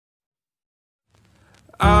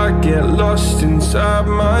I get lost inside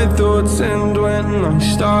my thoughts, and when I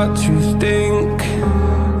start to think,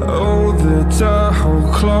 oh, the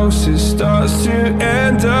Tahoe closest starts to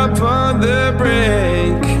end up on the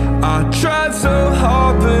brink. I tried so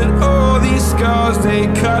hard, but all these scars, they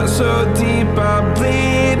cut so deep I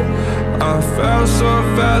bleed. I fell so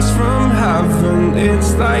fast from heaven,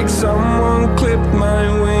 it's like someone clipped my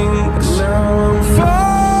wings. Now I'm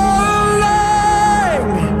falling,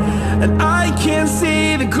 and I can't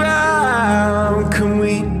see the ground. Can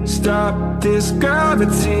we stop this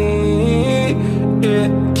gravity?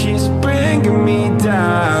 It keeps bringing me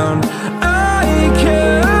down. I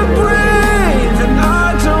can't breathe, and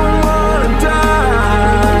I don't wanna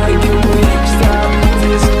die. Can we stop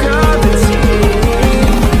this gravity?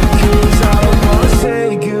 'Cause I don't wanna say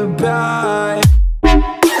goodbye.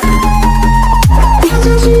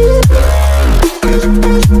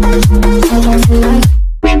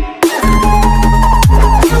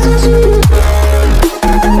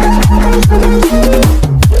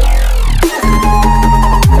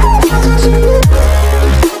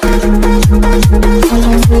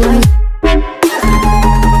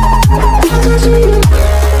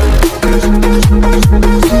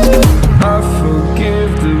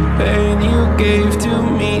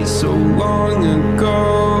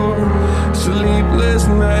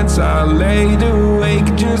 I laid awake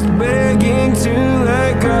just begging to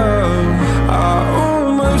let go. I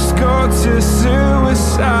almost got to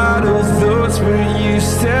suicidal thoughts, but you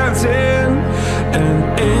stepped in. An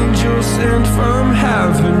angel sent from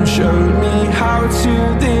heaven showed me how to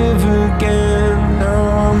live again. Now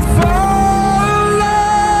I'm falling,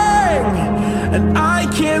 and I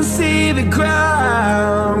can't see the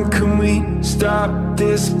ground. Can we stop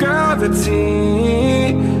this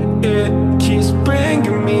gravity? It keeps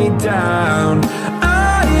bringing me down.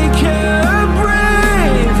 I can't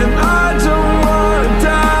breathe, and I don't wanna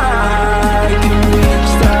die. Can we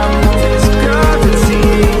stop this gravity?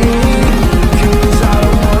 'Cause I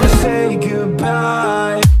don't wanna say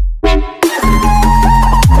goodbye.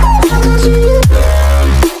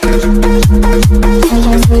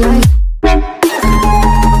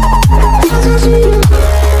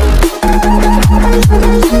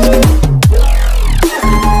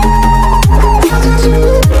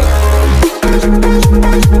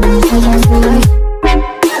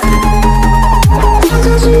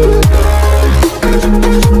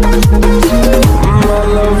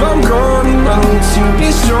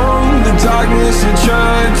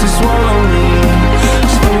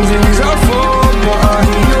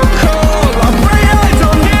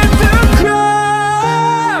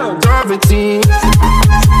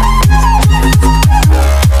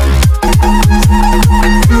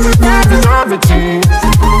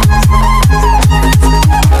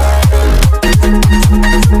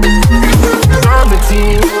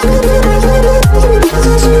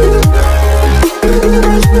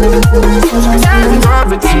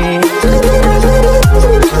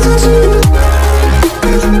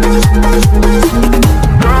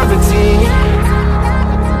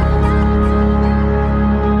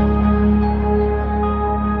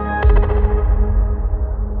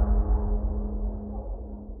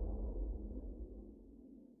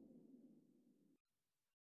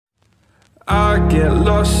 I get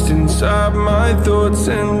lost inside my thoughts,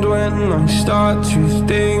 and when I start to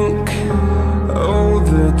think, oh,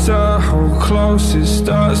 the Tahoe closest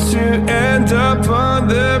starts to end up on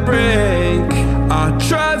the brink. I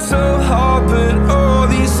tried so hard, but all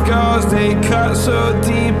these scars, they cut so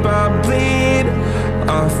deep I bleed.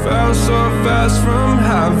 I fell so fast from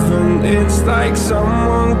heaven, it's like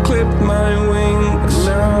someone clipped my wings.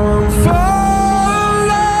 Now I'm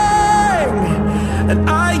falling, and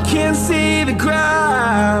I can't see the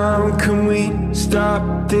ground. Can we stop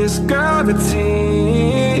this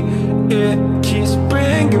gravity? It keeps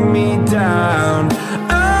bringing me down.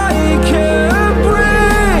 I can't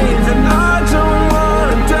breathe, and I don't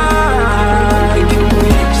wanna die. Can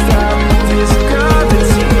we stop this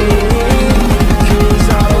gravity? 'Cause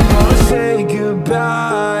I don't wanna say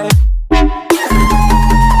goodbye.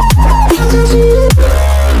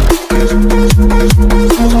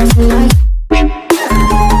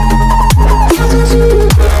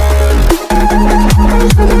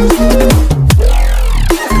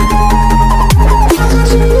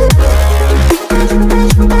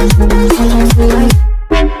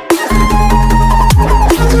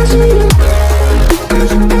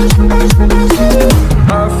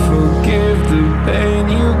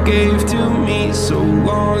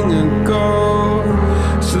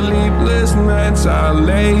 I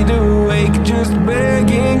laid awake just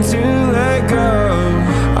begging to let go.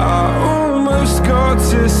 I almost got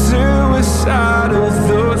to suicidal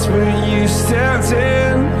thoughts.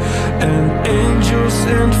 pretending. An angel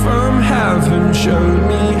sent from heaven showed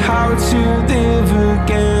me how to live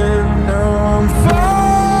again. Now I'm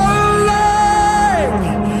falling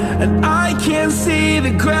and I can't see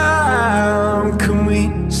the ground. Can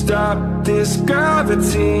we stop this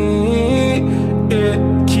gravity?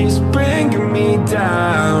 It keeps bringing me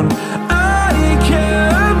down.